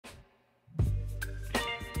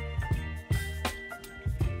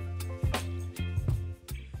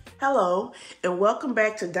Hello, and welcome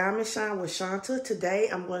back to Diamond Shine with Shanta. Today,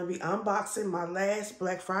 I'm going to be unboxing my last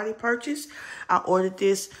Black Friday purchase. I ordered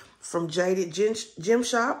this from Jaded Gym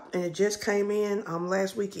Shop, and it just came in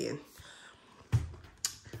last weekend.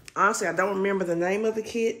 Honestly, I don't remember the name of the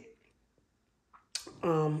kit,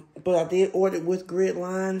 but I did order it with grid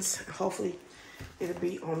lines. Hopefully, it'll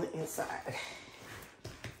be on the inside.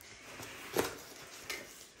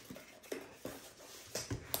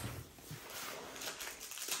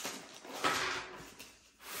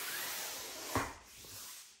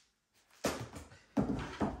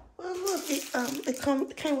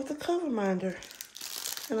 It came with a cover minder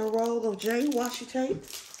and a roll of J washi tape.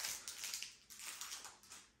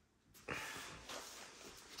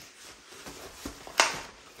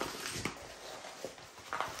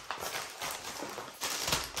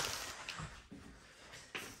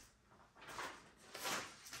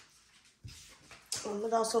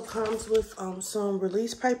 It also comes with some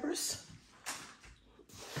release papers.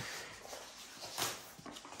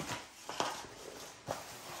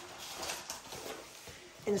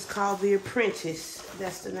 And it's called the Apprentice.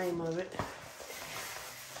 That's the name of it.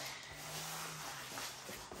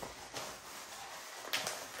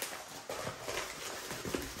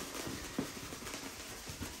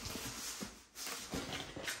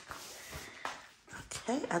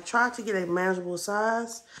 Okay, I tried to get a manageable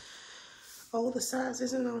size. Oh, the size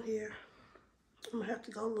isn't on here. I'm gonna have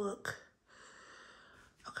to go look.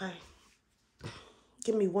 Okay.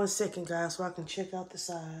 Give me 1 second, guys, so I can check out the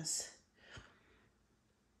size.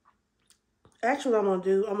 Actually, what I'm gonna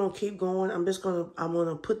do, I'm gonna keep going. I'm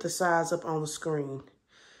gonna put the size up on the screen.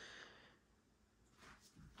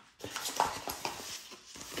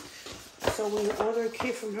 So when you order a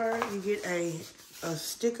kit from her, you get a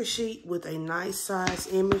sticker sheet with a nice size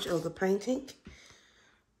image of the painting.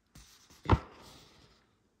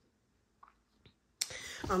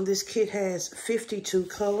 This kit has 52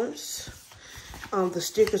 colors. The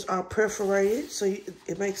stickers are perforated, so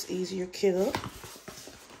it makes easier kit up.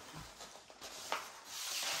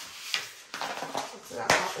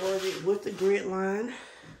 I ordered it with the grid line.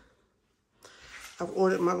 I've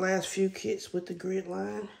ordered my last few kits with the grid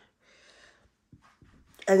line.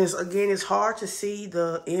 And it's hard to see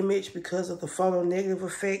the image because of the photo negative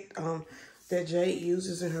effect that Jade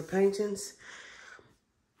uses in her paintings.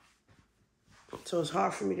 So it's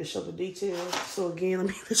hard for me to show the details. So again, let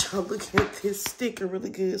me let y'all look at this sticker really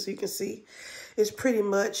good so you can see. It's pretty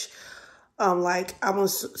much like, I'm gonna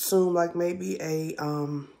assume like maybe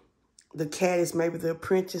the cat is maybe the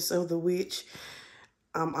apprentice of the witch.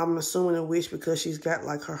 I'm assuming a witch because she's got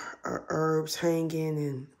like her herbs hanging,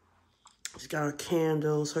 and she's got her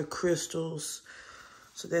candles, her crystals.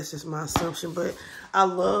 So that's just my assumption. But I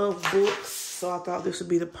love books, so I thought this would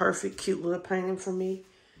be the perfect cute little painting for me.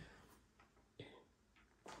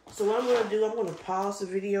 So what I'm going to do, I'm going to pause the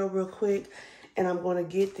video real quick, and I'm going to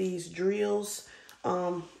get these drills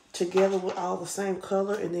together with all the same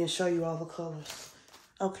color and then show you all the colors.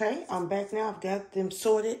 Okay, I'm back now. I've got them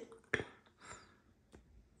sorted.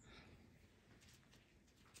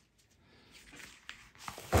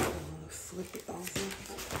 I'm going to flip it over.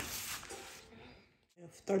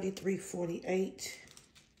 3348,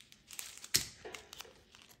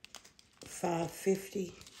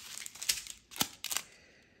 550.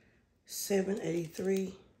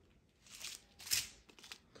 783,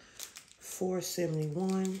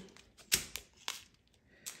 471,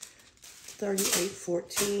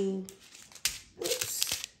 3814,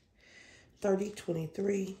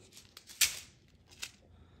 3023,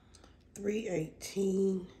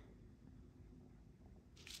 318,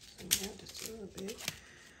 just a little bit,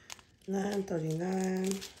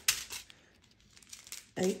 939,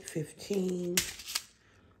 815,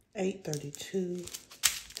 832,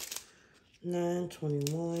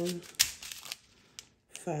 921,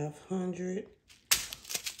 500,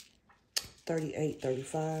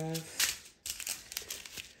 3835,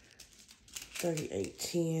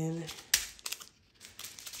 3810,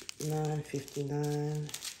 959,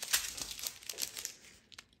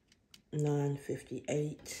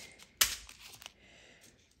 958,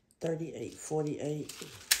 3848.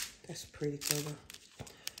 That's a pretty color.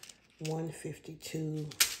 152.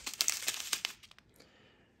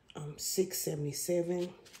 677.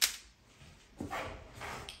 Pick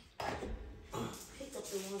up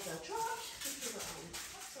the ones I dropped.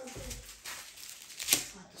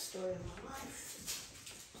 Something like the story of my life.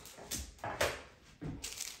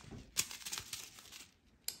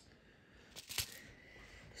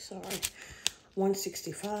 Sorry.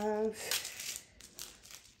 165.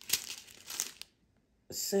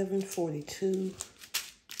 742.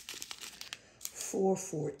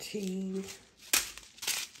 414.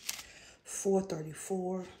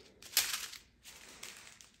 434.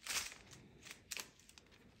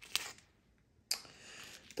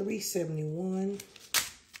 371.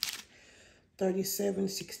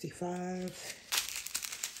 3765.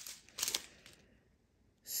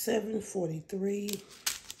 743.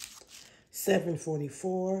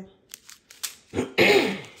 744.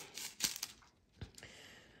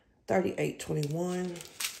 3821.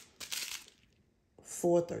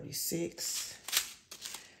 436.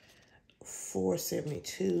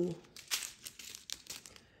 472.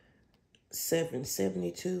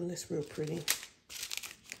 772. That's real pretty.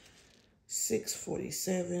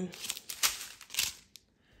 647.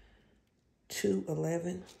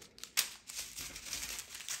 211.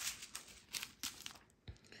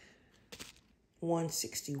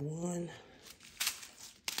 161.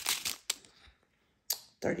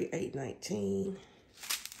 3819.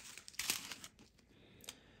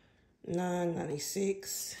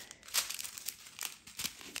 996.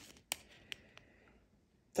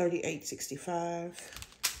 3865.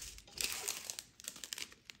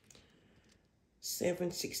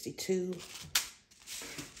 762.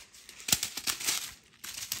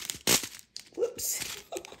 Whoops.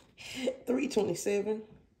 327.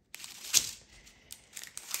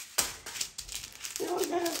 You know what,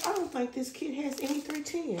 guys? I don't think this kit has any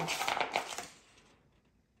 310.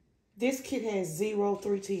 This kit has 0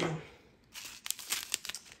 310.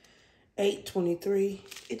 823.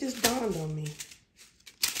 It just dawned on me.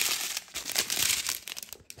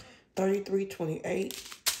 3328.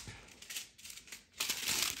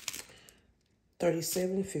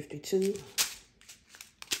 3752.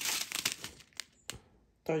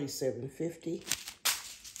 3750.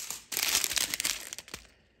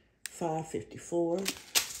 554.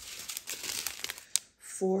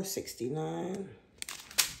 469.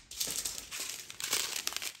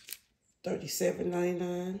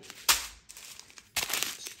 3799.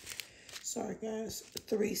 Sorry guys.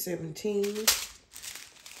 317.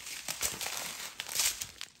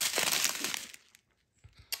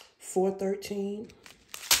 413.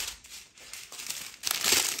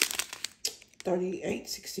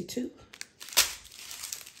 3862.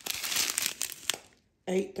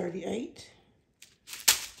 838.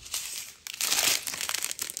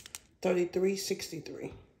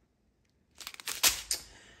 3363.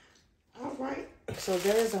 All right, so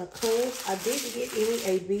there's our coins. I didn't get any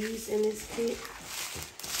ABs in this kit,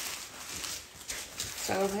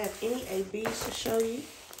 so I don't have any ABs to show you.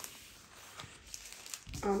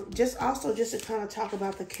 Just to kind of talk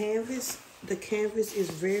about the canvas. The canvas is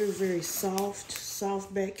very, very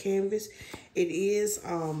soft back canvas. It is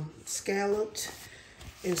scalloped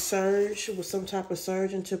and serged with some type of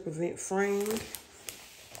serging to prevent fraying.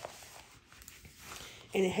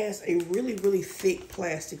 And it has a really, really thick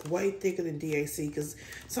plastic, way thicker than DAC, because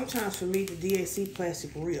sometimes for me, the DAC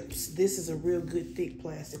plastic rips. This is a real good thick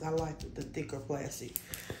plastic. I like the thicker plastic.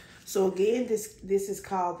 So again, this is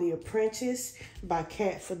called the Apprentice by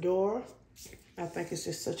Fedora. I think it's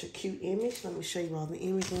just such a cute image. Let me show you all the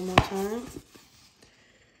image one more time.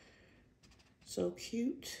 So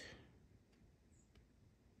cute.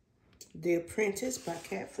 The Apprentice by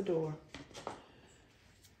Fedora.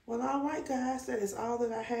 Well, all right, guys, that is all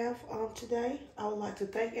that I have today. I would like to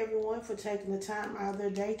thank everyone for taking the time out of their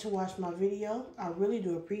day to watch my video. I really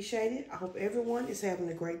do appreciate it. I hope everyone is having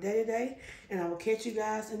a great day today, and I will catch you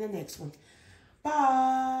guys in the next one.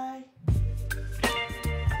 Bye.